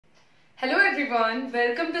Hello everyone,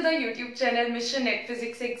 welcome to the YouTube channel CSIR NET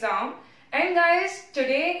PHYSICS EXAM. And guys,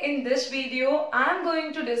 today in this video, I am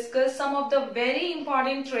going to discuss some of the very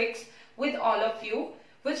important tricks with all of you,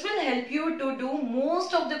 which will help you to do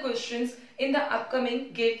most of the questions in the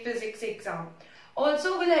upcoming GATE Physics exam.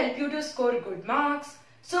 Also will help you to score good marks.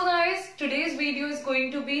 So guys, today's video is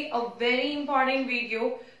going to be a very important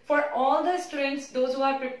video for all the students, those who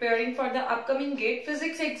are preparing for the upcoming GATE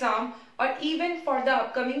Physics exam or even for the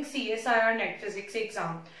upcoming CSIR NET Physics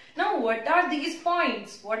exam. Now, what are these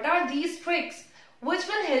points? What are these tricks which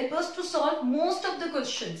will help us to solve most of the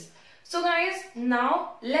questions? So guys,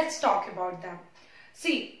 now let's talk about them.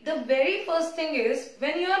 See, the very first thing is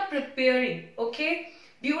when you are preparing, okay,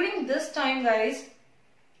 during this time guys,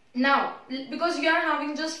 now because you are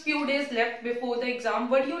having just few days left before the exam,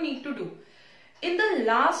 what you need to do? In the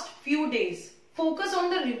last few days, focus on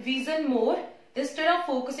the revision more instead of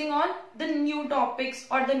focusing on the new topics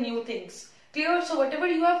or the new things. Clear? So whatever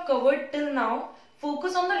you have covered till now,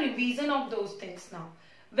 focus on the revision of those things now.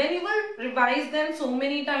 When you will revise them so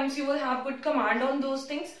many times, you will have good command on those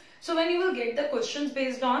things. So when you will get the questions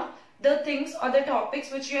based on the things or the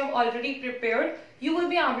topics which you have already prepared, you will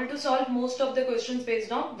be able to solve most of the questions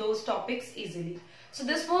based on those topics easily. So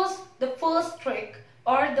this was the first trick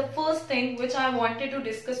or the first thing which I wanted to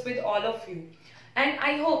discuss with all of you. And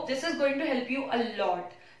I hope this is going to help you a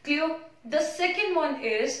lot. Clear? The second one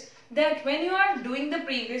is that when you are doing the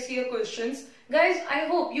previous year questions, guys, I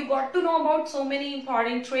hope you got to know about so many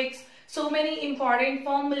important tricks, so many important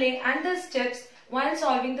formulae and the steps while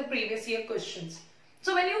solving the previous year questions.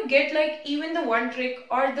 So when you get like even the one trick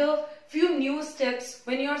or the few new steps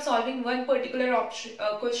when you are solving one particular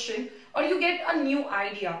question, or you get a new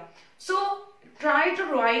idea, so try to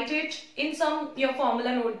write it in your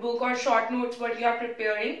formula notebook or short notes what you are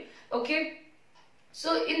preparing, okay?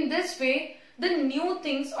 So in this way, the new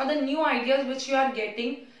things or the new ideas which you are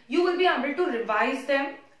getting, you will be able to revise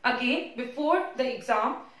them again before the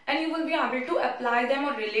exam, and you will be able to apply them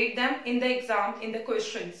or relate them in the exam in the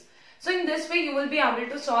questions. So in this way, you will be able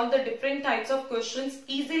to solve the different types of questions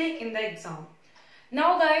easily in the exam.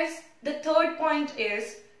 Now guys, the third point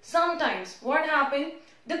is sometimes what happens,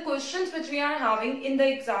 the questions which we are having in the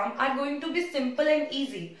exam are going to be simple and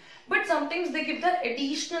easy, but sometimes they give the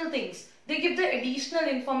additional things. They give the additional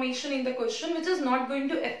information in the question which is not going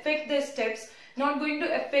to affect the steps, not going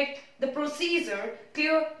to affect the procedure,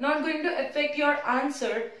 clear, not going to affect your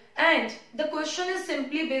answer, and the question is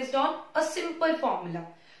simply based on a simple formula.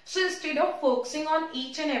 So instead of focusing on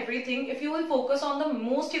each and everything, if you will focus on the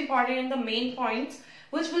most important and the main points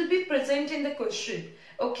which will be present in the question,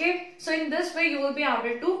 okay? So in this way, you will be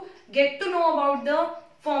able to get to know about the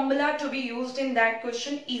formula to be used in that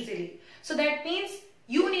question easily. So that means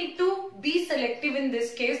you need to be selective in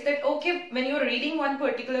this case that, okay, when you are reading one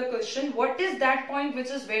particular question, what is that point which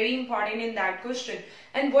is very important in that question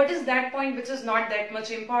and what is that point which is not that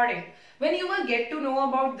much important. When you will get to know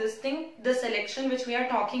about this thing, the selection which we are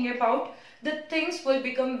talking about, the things will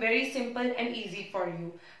become very simple and easy for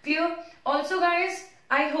you. Clear? Also guys,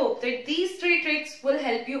 I hope that these three tricks will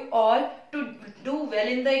help you all to do well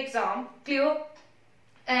in the exam. Clear?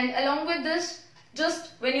 And along with this,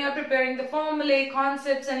 just when you are preparing the formulae,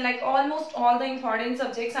 concepts and like almost all the important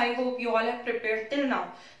subjects, I hope you all have prepared till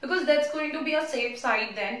now, because that's going to be a safe side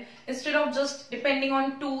then. Instead of just depending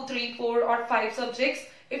on 2, 3, 4 or 5 subjects,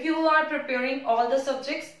 if you are preparing all the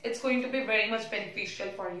subjects, it's going to be very much beneficial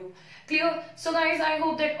for you. Clear? So guys, I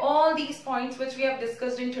hope that all these points which we have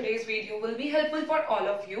discussed in today's video will be helpful for all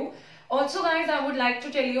of you. Also guys, I would like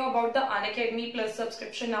to tell you about the Unacademy Plus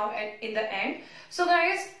subscription now in the end. So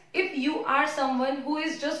guys, if you are someone who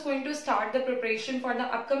is just going to start the preparation for the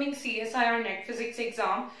upcoming CSIR NET Physics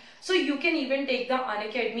exam, so you can even take the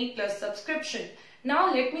Unacademy Plus subscription.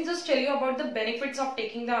 Now let me just tell you about the benefits of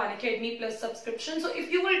taking the Unacademy Plus subscription. So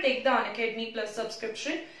if you will take the Unacademy Plus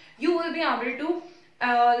subscription, you will be able to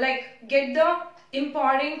get the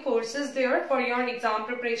important courses there for your exam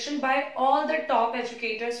preparation by all the top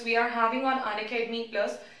educators we are having on Unacademy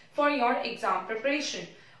Plus for your exam preparation.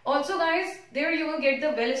 Also guys, there you will get the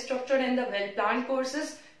well structured and the well planned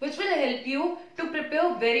courses which will help you to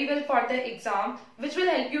prepare very well for the exam, which will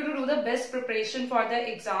help you to do the best preparation for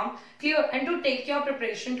the exam, clear, and to take your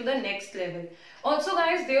preparation to the next level. Also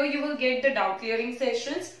guys, there you will get the doubt clearing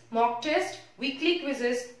sessions, mock test, weekly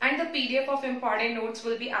quizzes and the PDF of important notes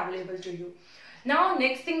will be available to you. Now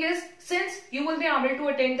next thing is, since you will be able to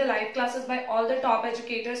attend the live classes by all the top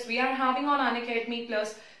educators we are having on Unacademy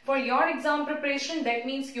Plus for your exam preparation, that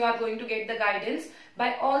means you are going to get the guidance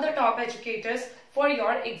by all the top educators for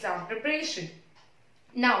your exam preparation.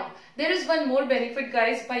 Now, there is one more benefit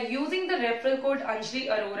guys. By using the referral code Anjali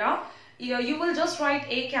Arora, you will just write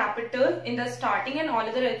A capital in the starting and all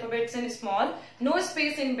other alphabets in small, no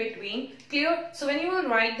space in between. Clear? So when you will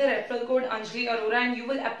write the referral code Anjali Arora and you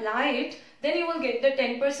will apply it, then you will get the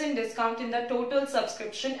 10% discount in the total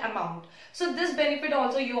subscription amount. So this benefit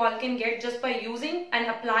also you all can get just by using and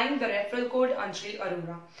applying the referral code Anjali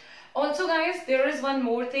Arora. Also guys, there is one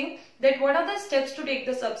more thing, that what are the steps to take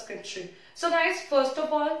the subscription. So guys, first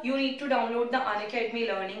of all, you need to download the Unacademy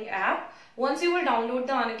Learning app. Once you will download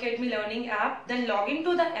the Unacademy Learning app, then log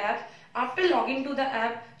into the app. After logging to the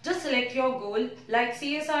app, just select your goal like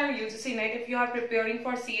CSIR UGC NET if you are preparing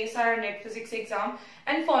for CSIR NET Physics exam,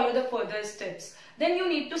 and follow the further steps. Then you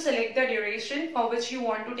need to select the duration for which you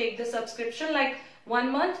want to take the subscription, like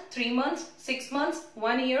 1 month, 3 months, 6 months,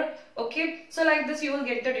 1 year. Okay, so like this you will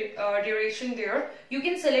get the duration there. You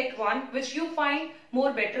can select one which you find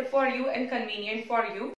more better for you and convenient for you.